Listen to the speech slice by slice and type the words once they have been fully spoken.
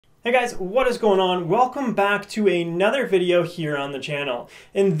Hey guys, what is going on? Welcome back to another video here on the channel.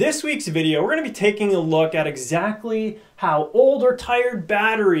 In this week's video, we're going to be taking a look at exactly how old or tired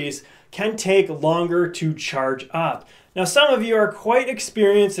batteries can take longer to charge up. Now, some of you are quite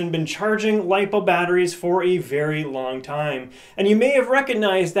experienced and been charging LiPo batteries for a very long time. And you may have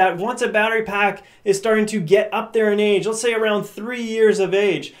recognized that once a battery pack is starting to get up there in age, let's say around 3 years of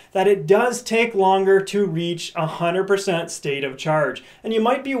age, that it does take longer to reach 100% state of charge. And you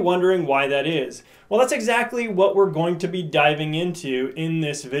might be wondering why that is. Well, that's exactly what we're going to be diving into in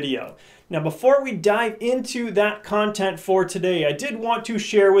this video. Now, before we dive into that content for today, I did want to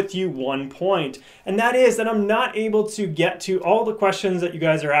share with you one point, and that is that I'm not able to get to all the questions that you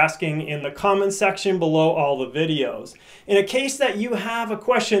guys are asking in the comment section below all the videos. In a case that you have a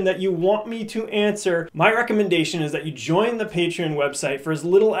question that you want me to answer, my recommendation is that you join the Patreon website for as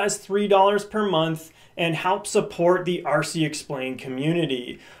little as $3 per month and help support the RCexplained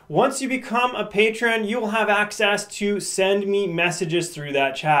community. Once you become a patron, you will have access to send me messages through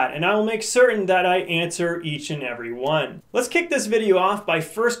that chat, and I will make certain that I answer each and every one. Let's kick this video off by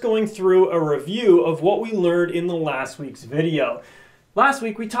first going through a review of what we learned in the last week's video. Last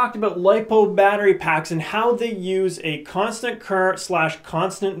week we talked about LiPo battery packs and how they use a constant current /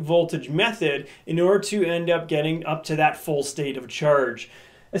 constant voltage method in order to end up getting up to that full state of charge.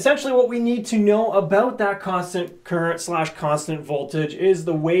 Essentially, what we need to know about that constant current / constant voltage is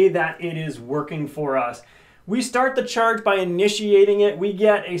the way that it is working for us. We start the charge by initiating it. We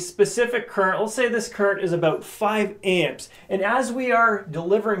get a specific current. Let's say this current is about 5 amps. And as we are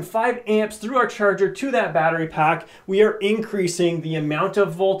delivering 5 amps through our charger to that battery pack, we are increasing the amount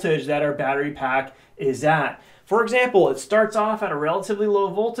of voltage that our battery pack is at. For example, it starts off at a relatively low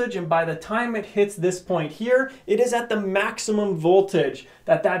voltage, and by the time it hits this point here, it is at the maximum voltage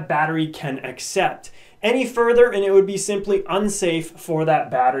that that battery can accept. Any further and it would be simply unsafe for that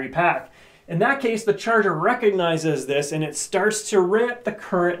battery pack. In that case, the charger recognizes this and it starts to ramp the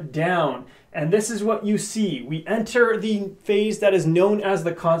current down. And this is what you see. We enter the phase that is known as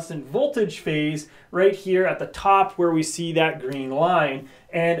the constant voltage phase right here at the top where we see that green line,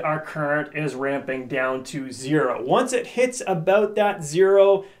 and our current is ramping down to 0. Once it hits about that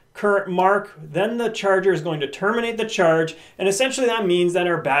 0 current mark, then the charger is going to terminate the charge, and essentially that means that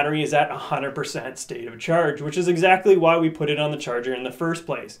our battery is at 100% state of charge, which is exactly why we put it on the charger in the first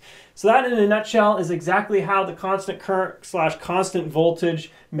place. So that in a nutshell is exactly how the constant current / constant voltage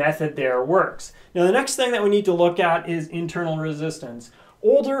method there works. Now the next thing that we need to look at is internal resistance.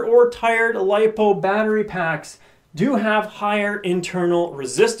 Older or tired LiPo battery packs do have higher internal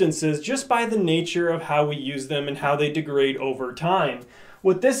resistances just by the nature of how we use them and how they degrade over time.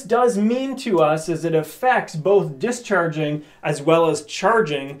 What this does mean to us is it affects both discharging as well as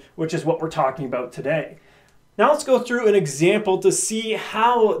charging, which is what we're talking about today. Now let's go through an example to see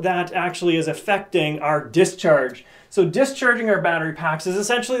how that actually is affecting our discharge. So discharging our battery packs is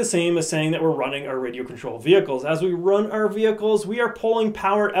essentially the same as saying that we're running our radio controlled vehicles. As we run our vehicles, we are pulling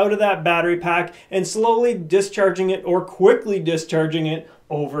power out of that battery pack and slowly discharging it or quickly discharging it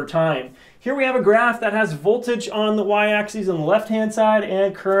over time. Here we have a graph that has voltage on the y-axis on the left-hand side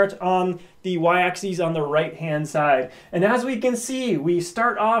and current on the y-axis on the right-hand side. And as we can see, we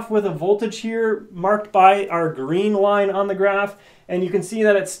start off with a voltage here marked by our green line on the graph. And you can see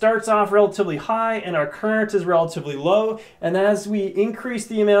that it starts off relatively high and our current is relatively low. And as we increase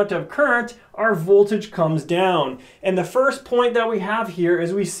the amount of current, our voltage comes down. And the first point that we have here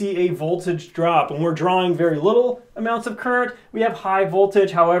is we see a voltage drop. When we're drawing very little amounts of current, we have high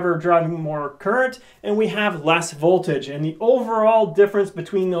voltage. However, driving more current and we have less voltage. And the overall difference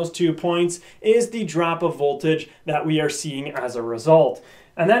between those 2 points is the drop of voltage that we are seeing as a result.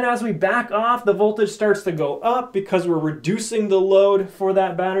 And then as we back off, the voltage starts to go up because we're reducing the load for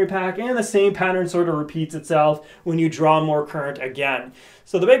that battery pack, and the same pattern sort of repeats itself when you draw more current again.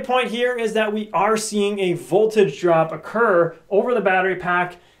 So the big point here is that we are seeing a voltage drop occur over the battery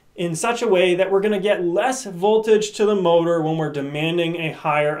pack in such a way that we're going to get less voltage to the motor when we're demanding a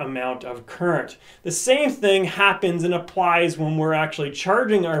higher amount of current. The same thing happens and applies when we're actually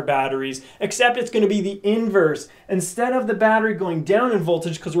charging our batteries, except it's going to be the inverse. Instead of the battery going down in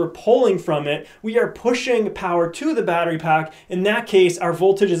voltage because we're pulling from it, we are pushing power to the battery pack. In that case, our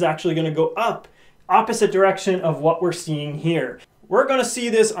voltage is actually going to go up, opposite direction of what we're seeing here. We're going to see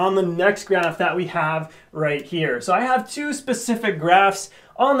this on the next graph that we have right here. So I have 2 specific graphs.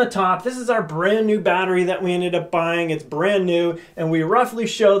 On the top, this is our brand new battery that we ended up buying. It's brand new, and we roughly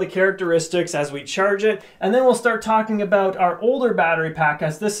show the characteristics as we charge it. And then we'll start talking about our older battery pack,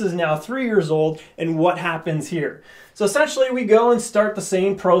 as this is now 3 years old, and what happens here. So essentially we go and start the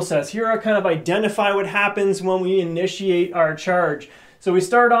same process. Here I kind of identify what happens when we initiate our charge. So we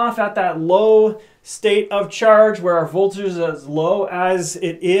start off at that low state of charge where our voltage is as low as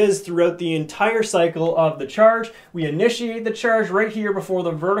it is throughout the entire cycle of the charge. We initiate the charge right here before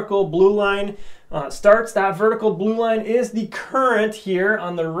the vertical blue line starts. That vertical blue line is the current here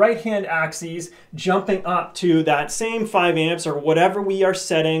on the right-hand axis, jumping up to that same 5 amps or whatever we are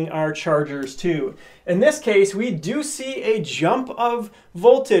setting our chargers to. In this case, we do see a jump of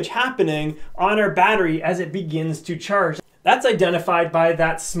voltage happening on our battery as it begins to charge. That's identified by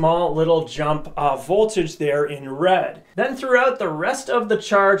that small little jump of voltage there in red. Then throughout the rest of the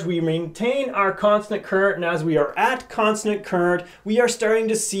charge, we maintain our constant current, and as we are at constant current, we are starting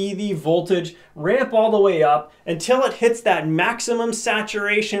to see the voltage ramp all the way up until it hits that maximum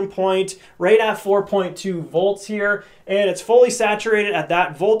saturation point right at 4.2 volts here, and it's fully saturated at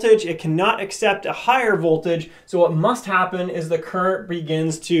that voltage. It cannot accept a higher voltage, so what must happen is the current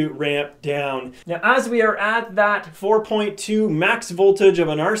begins to ramp down. Now, as we are at that 4.2 max voltage of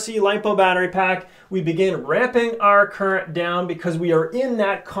an RC LiPo battery pack, we begin ramping our current down because we are in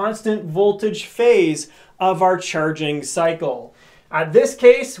that constant voltage phase of our charging cycle. At this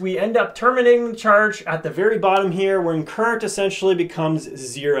case, we end up terminating the charge at the very bottom here when current essentially becomes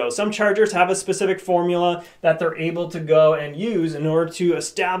zero. Some chargers have a specific formula that they're able to go and use in order to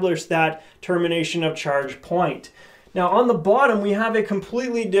establish that termination of charge point. Now on the bottom, we have a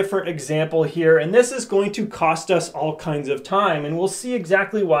completely different example here, and this is going to cost us all kinds of time, and we'll see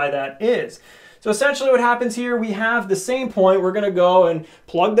exactly why that is. So essentially what happens here, we have the same point. We're going to go and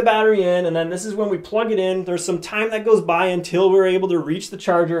plug the battery in, and then this is when we plug it in. There's some time that goes by until we're able to reach the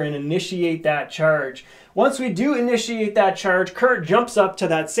charger and initiate that charge. Once we do initiate that charge, current jumps up to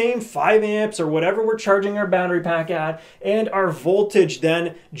that same 5 amps or whatever we're charging our battery pack at, and our voltage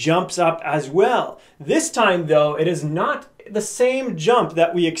then jumps up as well. This time though, it is not the same jump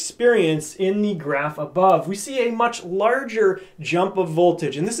that we experience in the graph above. We see a much larger jump of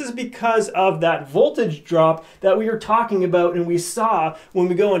voltage, and this is because of that voltage drop that we were talking about and we saw when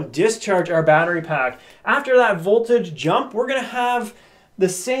we go and discharge our battery pack. After that voltage jump, we're going to have the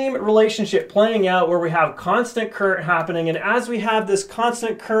same relationship playing out where we have constant current happening, and as we have this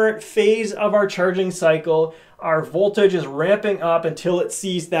constant current phase of our charging cycle, our voltage is ramping up until it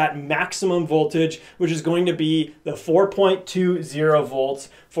sees that maximum voltage, which is going to be the 4.20 volts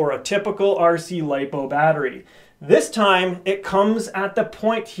for a typical RC LiPo battery. This time, it comes at the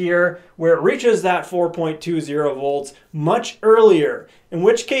point here where it reaches that 4.20 volts much earlier, in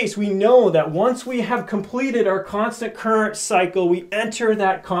which case we know that once we have completed our constant current cycle, we enter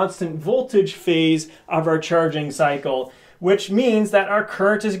that constant voltage phase of our charging cycle, which means that our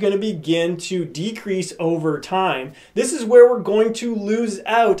current is going to begin to decrease over time. This is where we're going to lose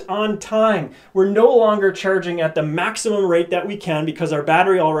out on time. We're no longer charging at the maximum rate that we can because our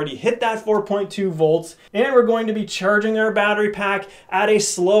battery already hit that 4.2 volts, and we're going to be charging our battery pack at a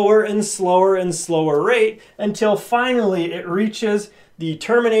slower and slower and slower rate until finally it reaches the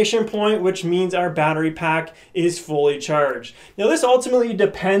termination point, which means our battery pack is fully charged. Now, this ultimately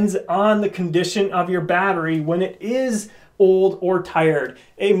depends on the condition of your battery when it is old or tired.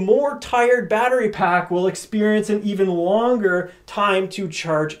 A more tired battery pack will experience an even longer time to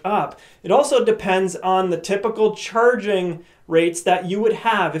charge up. It also depends on the typical charging rates that you would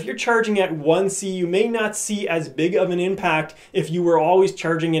have. If you're charging at 1C, you may not see as big of an impact if you were always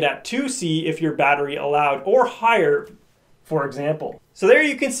charging it at 2C if your battery allowed, or higher, for example. So there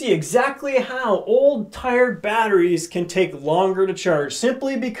you can see exactly how old tired batteries can take longer to charge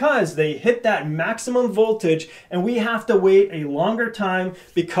simply because they hit that maximum voltage and we have to wait a longer time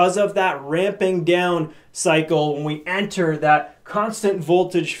because of that ramping down cycle when we enter that constant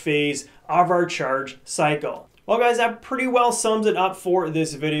voltage phase of our charge cycle. Well guys, that pretty well sums it up for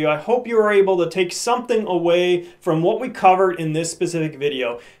this video. I hope you were able to take something away from what we covered in this specific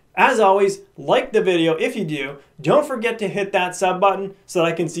video. As always, like the video if you do. Don't forget to hit that sub button so that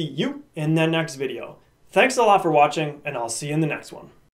I can see you in the next video. Thanks a lot for watching, and I'll see you in the next one.